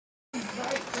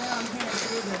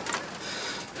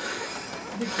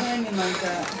the canyon like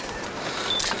that.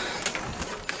 It's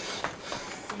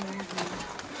amazing.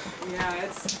 Yeah,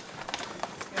 it's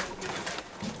gonna be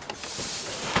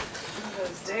one of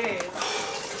those days.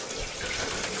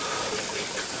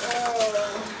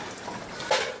 Oh.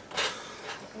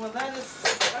 Well, I'm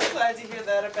glad to hear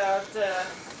that about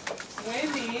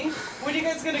Wendy. When are you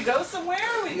guys gonna go somewhere?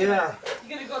 You gonna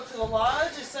go up to the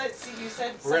lodge? You said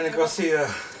we're gonna go see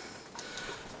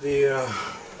the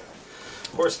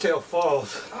Horsetail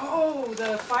Falls. Oh,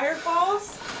 the Fire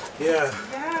Falls? Yeah.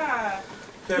 Yeah.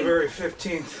 February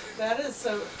 15th. That's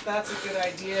a good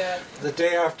idea. The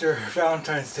day after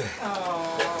Valentine's Day.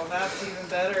 Oh, that's even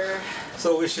better.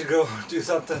 So we should go do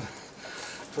something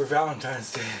for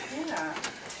Valentine's Day. Yeah.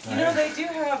 You know, they do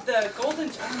have the Golden...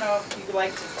 I don't know if you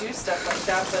like to do stuff like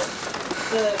that, but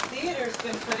the theater's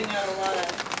been putting out a lot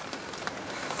of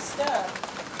stuff.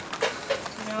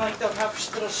 You know, like they'll have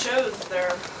little shows,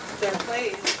 their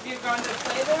plays. Have you gone to a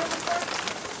play there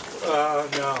before?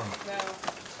 No. No.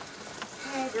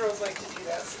 Oh, girls like to do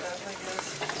that stuff, I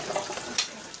guess.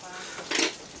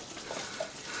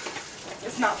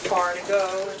 It's not far to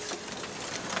go.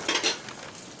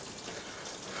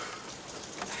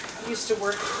 I used to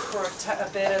work for a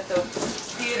bit at the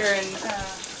theater in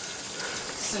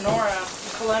Sonora,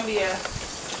 Columbia.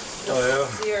 The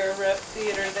Sierra Rep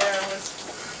Theater there was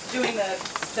doing the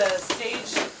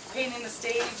stage, painting the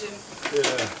stage and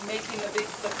making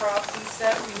the props and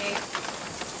stuff. We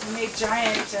made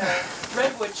giant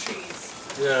redwood trees.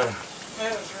 Yeah.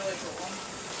 That was really cool.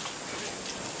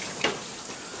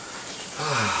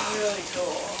 Really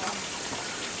cool.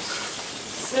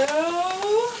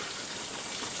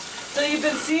 So you've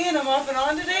been seeing them off and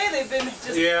on today? They've been just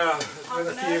it's been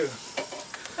a few.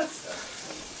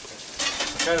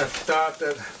 Kind of thought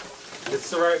that it's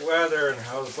the right weather, and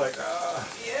I was like,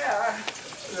 yeah.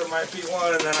 There might be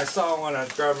one, and then I saw one. I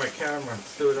grabbed my camera and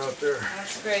threw it out there.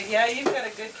 That's great. Yeah, you've got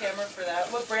a good camera for that.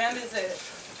 What brand is it?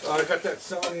 Oh, I got that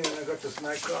Sony, and I got this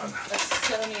Nikon. A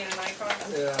Sony and a Nikon?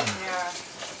 Yeah. Yeah.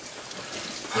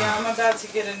 Yeah, I'm about to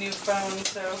get a new phone,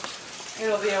 so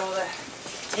it'll be able to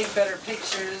take better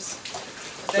pictures.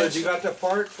 So you got the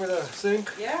part for the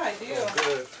sink? Yeah, I do. Oh,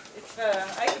 good. If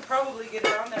I could probably get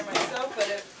it on there myself, but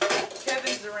if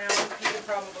Kevin's around, he could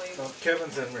probably... Oh,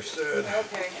 Kevin's in Merced.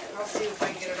 Okay, I'll see if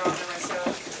I can get it on there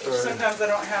myself. Right. Sometimes I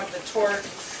don't have the torque.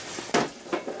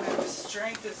 The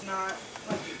strength is not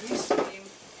like it used to be.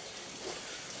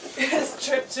 This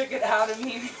trip took it out of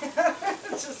me.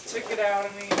 Just took it out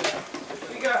of me.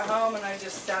 We got home and I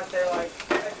just sat there like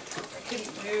I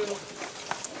couldn't move.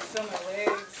 It's on my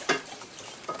legs.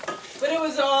 But it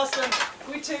was awesome.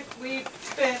 We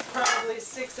spent probably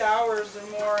 6 hours or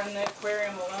more in the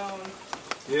aquarium alone.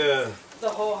 Yeah. The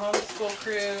whole homeschool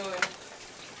crew,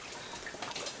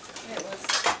 and it was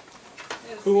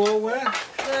who all went?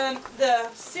 The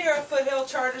Sierra Foothill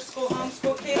Charter School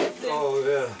homeschool kids.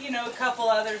 And, you know, a couple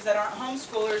others that aren't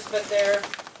homeschoolers, but they're,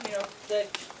 you know, the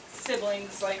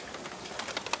siblings like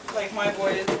my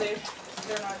boys.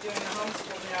 They're not doing the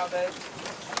homeschool now, but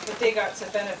they got to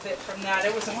benefit from that.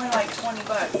 It was only like $20.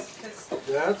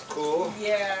 That's cool.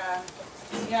 Yeah,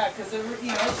 yeah, because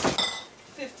you know, it's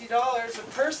 $50 a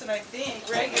person, I think,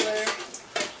 regular.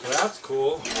 That's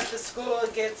cool. But the school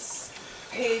gets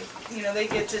paid. You know, they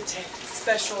get to take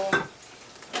special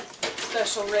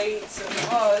rates, and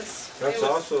that's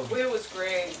awesome. It was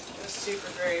great. It was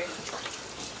super great.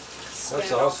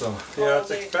 That's awesome. Yeah,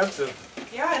 it's expensive.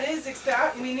 Yeah, it is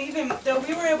expensive. I mean, even though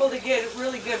we were able to get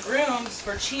really good rooms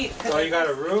for cheap. Oh, you got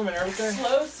a room and everything?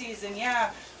 Slow season,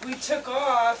 yeah. We took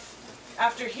off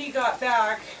after he got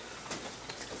back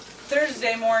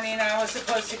Thursday morning. I was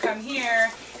supposed to come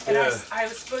here, and I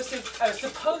was supposed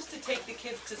to take the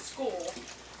kids to school.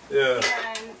 Yeah.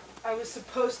 And I was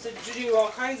supposed to do all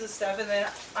kinds of stuff, and then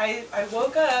I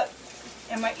woke up,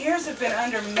 and my ears have been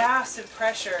under massive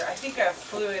pressure. I think I have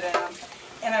fluid in them.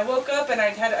 And I woke up and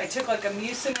I took like a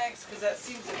Mucinex, because that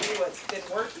seems to be what's been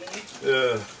working.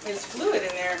 Yeah. There's fluid in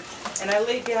there. And I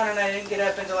laid down and I didn't get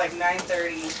up until like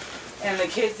 9:30. And the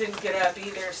kids didn't get up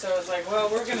either, so I was like, well,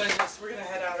 we're gonna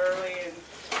head out early. And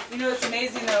you know, it's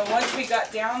amazing though, once we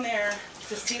got down there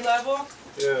to sea level,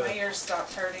 my ears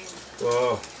stopped hurting.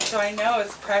 Wow. So I know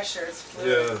it's pressure, it's fluid.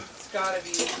 Yeah. It's gotta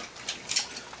be.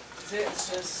 It's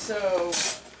just so,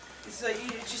 it's like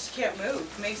you just can't move.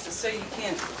 It makes it so you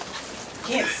can't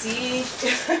see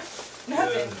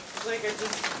nothing. It's like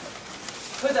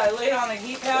I laid on a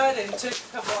heat pad and took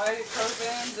a couple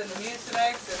ibuprofens and the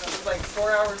Mucinex, and it was like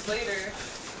 4 hours later.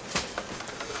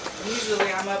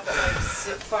 Usually I'm up at like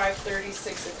 5:30,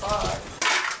 6 o'clock.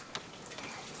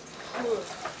 Ooh.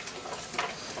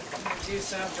 I'm gonna do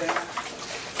something.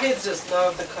 kids just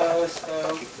love the coast,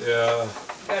 though. Yeah.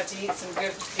 Got to eat some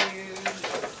good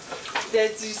food.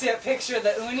 Did you see that picture of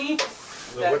the uni?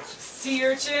 That sea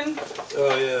urchin?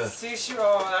 Oh, yeah. Sushi.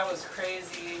 Oh, that was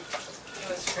crazy. It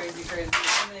was crazy, crazy.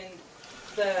 And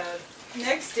then the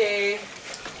next day,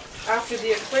 after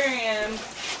the aquarium,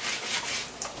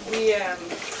 we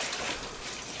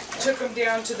took them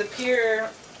down to the pier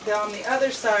down the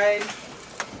other side,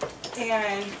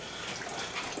 and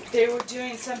they were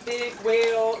doing some big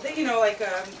whale, you know, like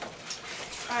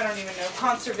I don't even know,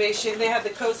 conservation. They had the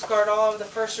Coast Guard, all of the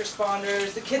first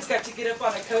responders. The kids got to get up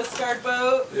on a Coast Guard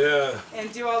boat. Yeah.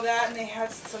 And do all that, and they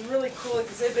had some really cool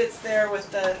exhibits there with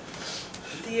that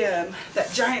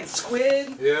giant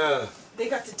squid. Yeah. They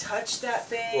got to touch that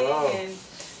thing. Wow. And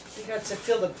they got to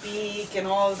feel the beak and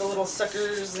all of the little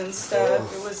suckers and stuff.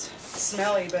 Oh. It was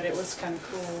smelly, but it was kind of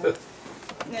cool.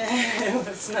 It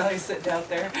was smelly sitting out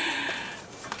there,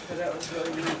 but that was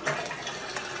really neat.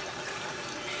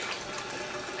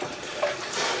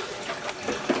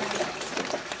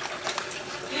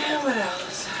 Yeah, what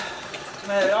else?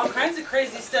 But all kinds of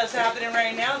crazy stuff's happening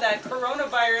right now. That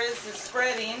coronavirus is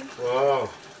spreading. Wow.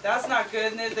 That's not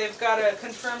good. And they've got a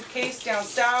confirmed case down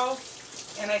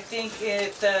south, and I think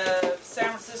at the San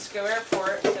Francisco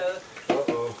airport. So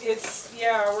it's,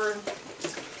 yeah,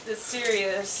 it's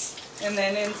serious. And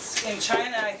then in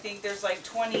China, I think there's like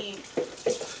 20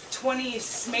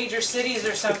 major cities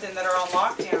or something that are on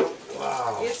lockdown.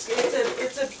 Wow. It's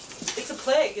a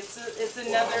plague. It's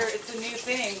a new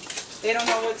thing. They don't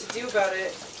know what to do about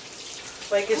it.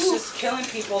 Like, it's just killing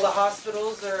people. The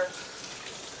hospitals are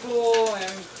full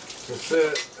and that's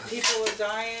it. people are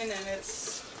dying, and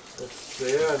that's the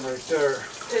end right there.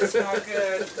 It's not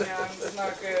good. Yeah, it's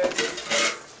not good.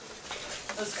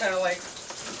 It's kind of like,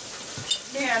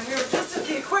 man, we were just at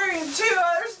the aquarium too.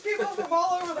 There's people from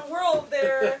all over the world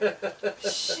there.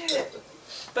 Shit.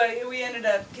 But we ended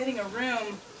up getting a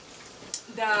room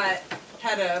that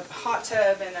had a hot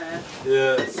tub and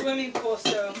a swimming pool,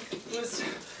 so it was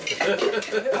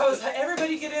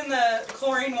everybody get in the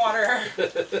chlorine water,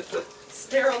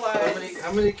 sterilized.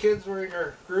 How many kids were in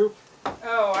your group?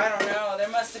 Oh, I don't know. There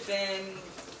must have been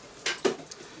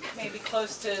maybe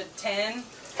close to 10.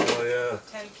 Oh, yeah.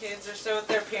 10 kids or so with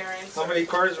their parents. How many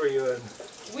cars were you in?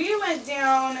 We went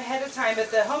down ahead of time, but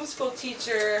the homeschool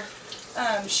teacher,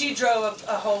 she drove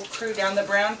a whole crew down. The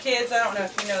Brown kids, I don't know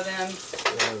if you know them.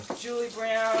 Yeah. Julie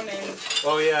Brown and...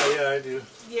 Oh, yeah, I do.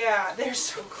 Yeah, they're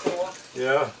so cool.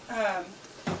 Yeah.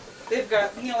 They've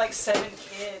got, like 7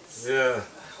 kids. Yeah. A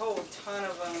whole ton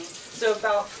of them. So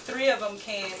about 3 of them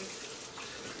came.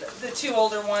 The 2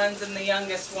 older ones and the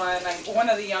youngest one, like one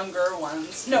of the younger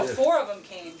ones. No, 4 of them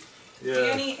came. Yeah.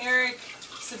 Danny, Eric,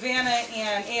 Savannah,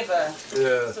 and Ava.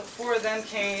 Yeah. So 4 of them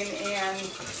came,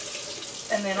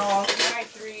 and then all my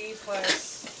 3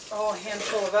 plus a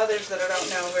handful of others that I don't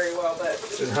know very well. But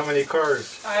and how many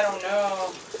cars? I don't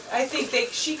know. I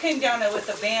think she came down with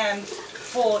a van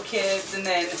full of kids, and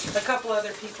then a couple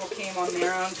other people came on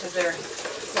their own because they're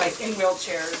like in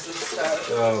wheelchairs and stuff.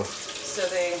 Oh. So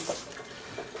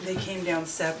they came down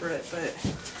separate, but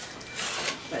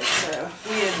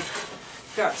we had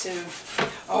got to,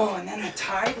 and then the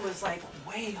tide was like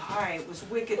way high. It was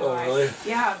wicked high. Really?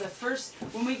 Yeah,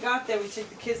 when we got there, we took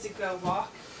the kids to go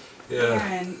walk. Yeah.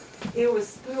 And we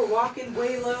were walking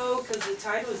way low because the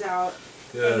tide was out.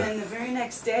 Yeah. And then the very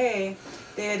next day,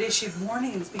 they had issued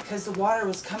warnings because the water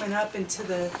was coming up into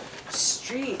the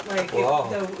street. Like, wow.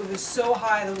 It was so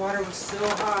high, the water was so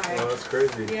high. Oh, that's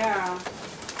crazy. Yeah.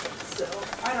 So,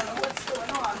 I don't know what's going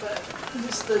on, but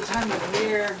this is the time of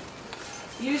year.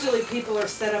 Usually people are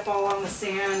set up all on the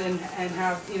sand and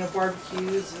have,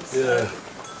 barbecues and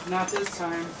stuff. Not this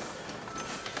time.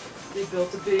 They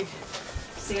built a big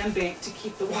sandbank to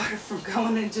keep the water from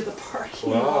going into the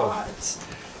parking lot.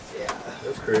 Yeah.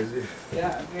 That's crazy.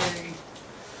 Yeah, very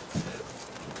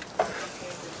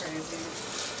crazy.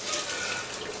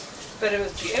 But it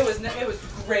was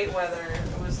great weather.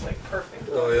 It was like perfect.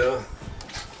 Oh yeah.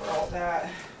 For all that.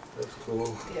 That's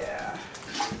cool. Yeah.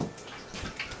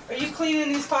 Are you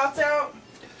cleaning these pots out?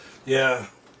 Yeah.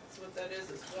 That's what that is.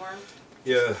 It's warm.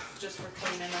 Yeah. Just for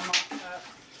cleaning them up.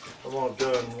 I'm all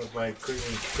done with my cream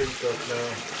stuff now.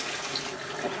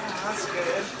 Yeah, that's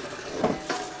good.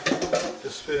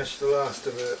 Just finished the last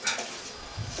of it.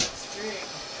 That's great.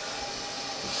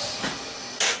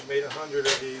 I made 100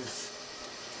 of these.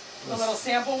 The little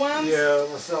sample ones? Yeah, I'm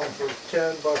gonna sell them for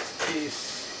 $10 a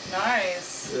piece.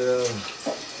 Nice. Yeah.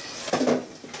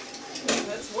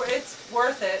 It's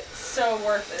worth it. So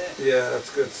worth it. Yeah, that's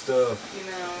good stuff.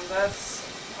 That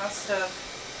stuff.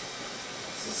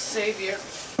 This will save your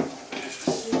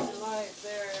life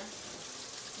there.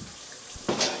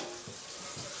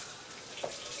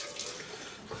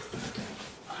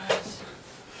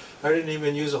 I didn't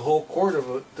even use a whole quart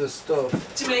of this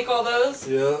stuff. To make all those?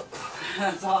 Yeah.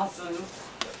 That's awesome.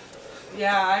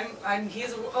 Yeah,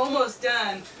 he's almost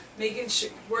done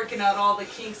working out all the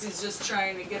kinks. He's just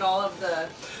trying to get all of the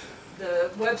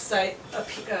website,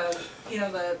 you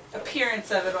know, the appearance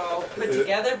of it all put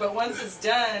together. But once it's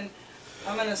done,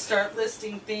 I'm gonna start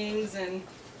listing things, and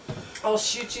I'll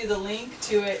shoot you the link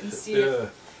to it and see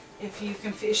if you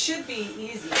can. It should be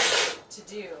easy to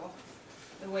do.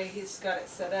 The way he's got it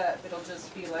set up, it'll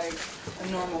just be like a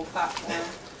normal platform.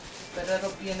 But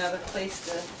it'll be another place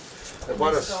to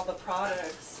list all the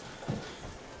products.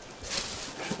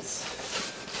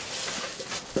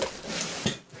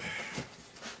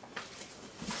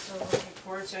 So looking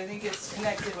forward to it. I think it's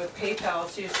connected with PayPal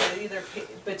too, so either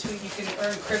you can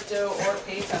earn crypto or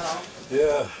PayPal.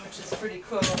 Yeah. Which is pretty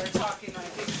cool. They're talking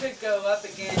like it could go up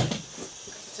again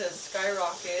to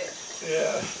skyrocket.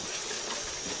 Yeah.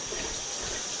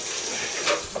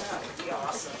 That would be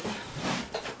awesome.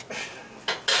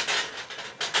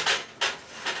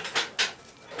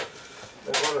 I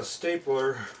bought a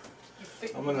stapler.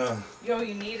 I'm gonna. Yo,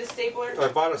 you need a stapler? I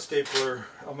bought a stapler.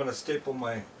 I'm gonna staple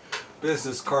my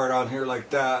business card on here like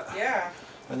that. Yeah.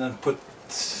 And then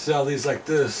sell these like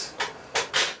this.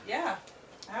 Yeah,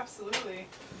 absolutely.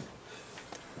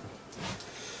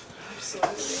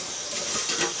 Absolutely.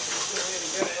 That's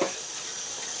the way to go.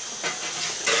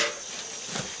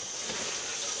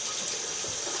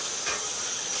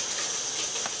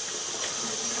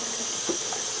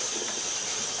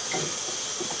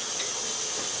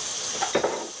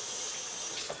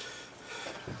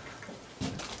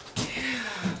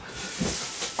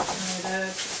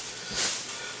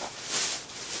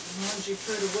 Laundry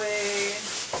put away.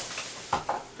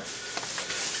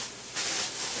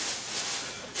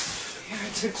 Yeah, I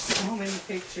took so many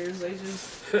pictures. I just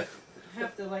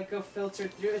have to like go filter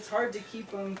through. It's hard to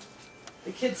keep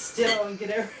the kids still and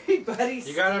get everybody.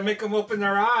 You gotta make them open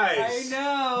their eyes. I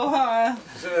know, huh?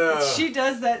 She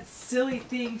does that silly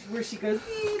thing where she goes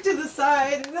to the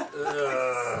side. And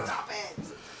stop it.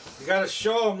 You gotta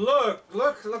show them.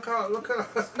 Look how.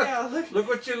 Yeah, look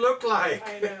what you look like.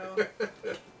 I know.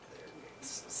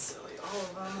 So silly, all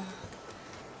of them.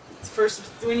 First,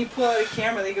 when you pull out a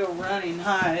camera, they go running,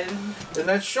 hide. And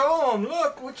then show them.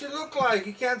 Look what you look like.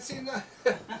 You can't see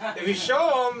nothing. If you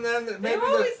show them, then maybe they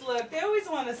always look. They always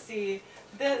want to see.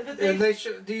 But and they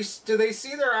do they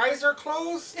see their eyes are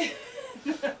closed?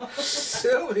 No.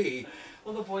 Silly.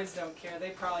 Well, the boys don't care. They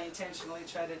probably intentionally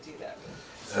try to do that.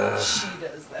 She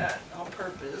does that on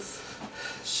purpose.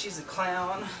 She's a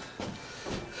clown.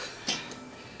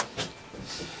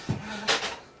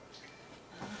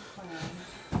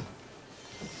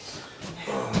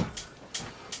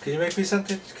 Can you make me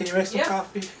something? Can you make some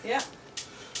coffee? Yeah.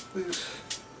 Please.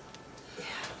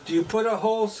 Do you put a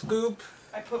whole scoop?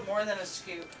 I put more than a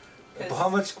scoop. How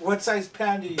much? What size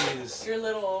pan do you use? Your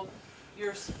little,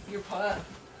 your pot.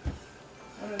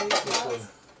 One of these pots.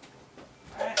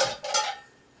 Alright.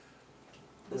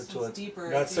 This one's deeper.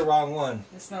 That's the wrong one.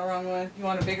 It's not the wrong one. You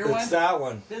want a bigger one? It's that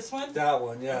one. This one? That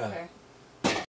one, yeah. Okay.